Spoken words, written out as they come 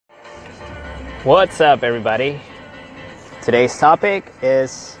What's up, everybody? Today's topic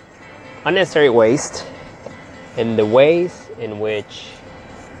is unnecessary waste and the ways in which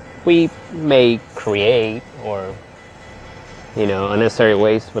we may create or, unnecessary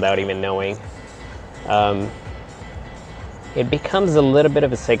waste without even knowing. It becomes a little bit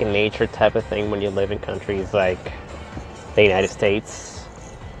of a second nature type of thing when you live in countries like the United States.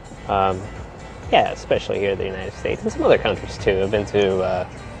 Especially here in the United States and some other countries too. I've been to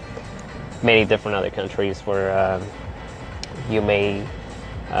many different other countries where you may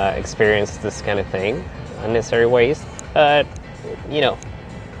experience this kind of thing, unnecessary waste. At the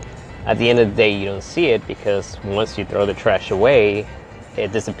end of the day, you don't see it because once you throw the trash away,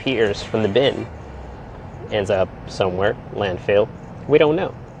 it disappears from the bin, ends up somewhere, landfill. We don't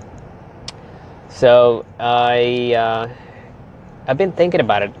know. So I've been thinking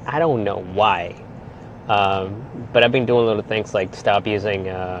about it. I don't know why, but I've been doing little things like stop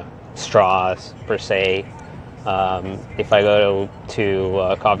using straws per se. If I go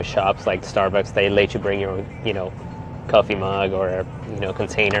to coffee shops like Starbucks, they let you bring your own, coffee mug or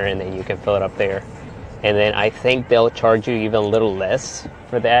container, and then you can fill it up there. And then I think they'll charge you even a little less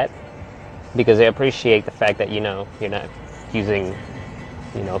for that because they appreciate the fact that you're not using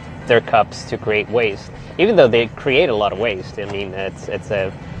their cups to create waste, even though they create a lot of waste. I mean, it's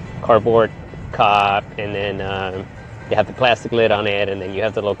a cardboard cup, and then you have the plastic lid on it, and then you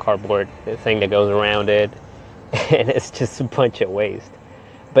have the little cardboard thing that goes around it, and it's just a bunch of waste.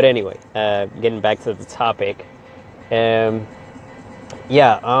 But anyway, getting back to the topic,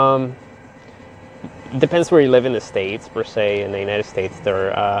 depends where you live in the States, per se. In the United States,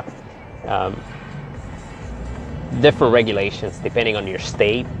 there are different regulations depending on your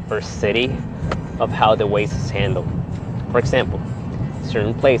state or city of how the waste is handled. For example,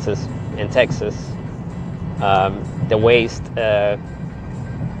 certain places in Texas, the waste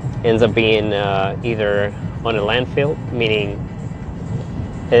ends up being either on a landfill, meaning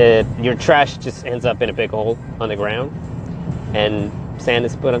your trash just ends up in a big hole on the ground, and sand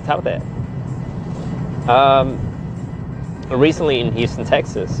is put on top of that. Recently in Houston,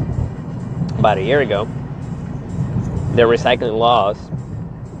 Texas, about a year ago, the recycling laws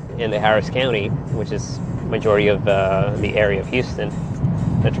in the Harris County, which is majority of the area of Houston,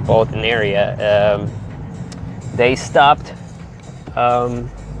 metropolitan area, they stopped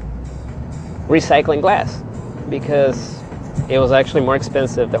recycling glass because it was actually more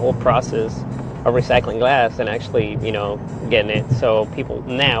expensive, the whole process of recycling glass, and actually, getting it. So people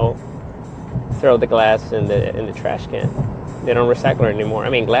now throw the glass in the trash can. They don't recycle it anymore. I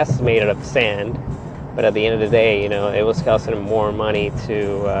mean, glass is made out of sand, but at the end of the day, it was costing them more money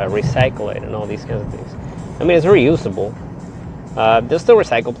to recycle it and all these kinds of things. I mean, it's reusable. They'll still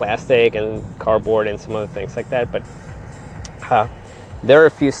recycle plastic and cardboard and some other things like that, but there are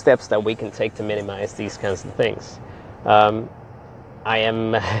a few steps that we can take to minimize these kinds of things. I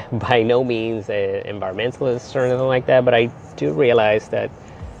am by no means an environmentalist or anything like that, but I do realize that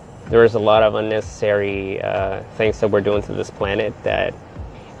there is a lot of unnecessary things that we're doing to this planet that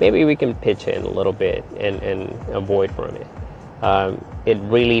maybe we can pitch in a little bit and avoid from it. It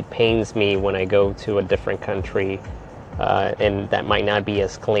really pains me when I go to a different country and that might not be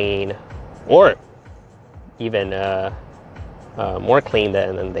as clean or even more clean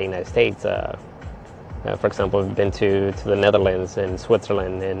than the United States. For example, I've been to the Netherlands and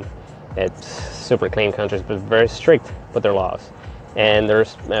Switzerland, and it's super clean countries, but very strict with their laws. And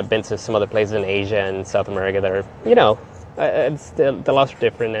there's been to some other places in Asia and South America that are, the laws are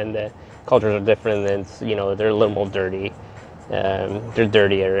different and the cultures are different, and they're a little more dirty. They're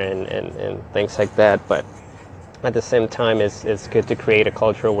dirtier and things like that. But at the same time, it's good to create a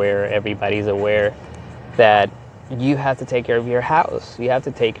culture where everybody's aware that you have to take care of your house. You have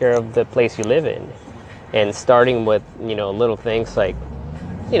to take care of the place you live in. And starting with, little things like,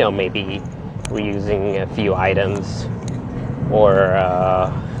 maybe reusing a few items or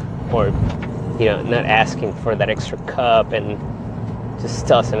not asking for that extra cup and just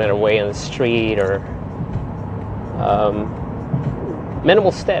tossing it away on the street, or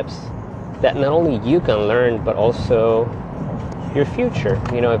minimal steps that not only you can learn, but also your future.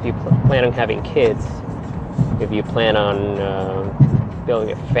 If you plan on having kids, if you plan on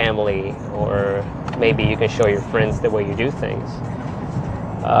building a family, or maybe you can show your friends the way you do things.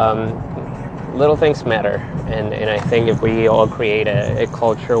 Little things matter, and I think if we all create a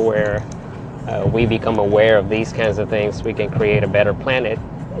culture where we become aware of these kinds of things, we can create a better planet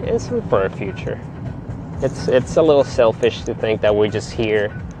and for our future. It's a little selfish to think that we're just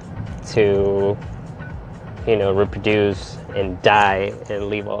here to reproduce and die and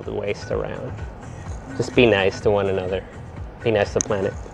leave all the waste around. Just be nice to one another. Be nice to the planet.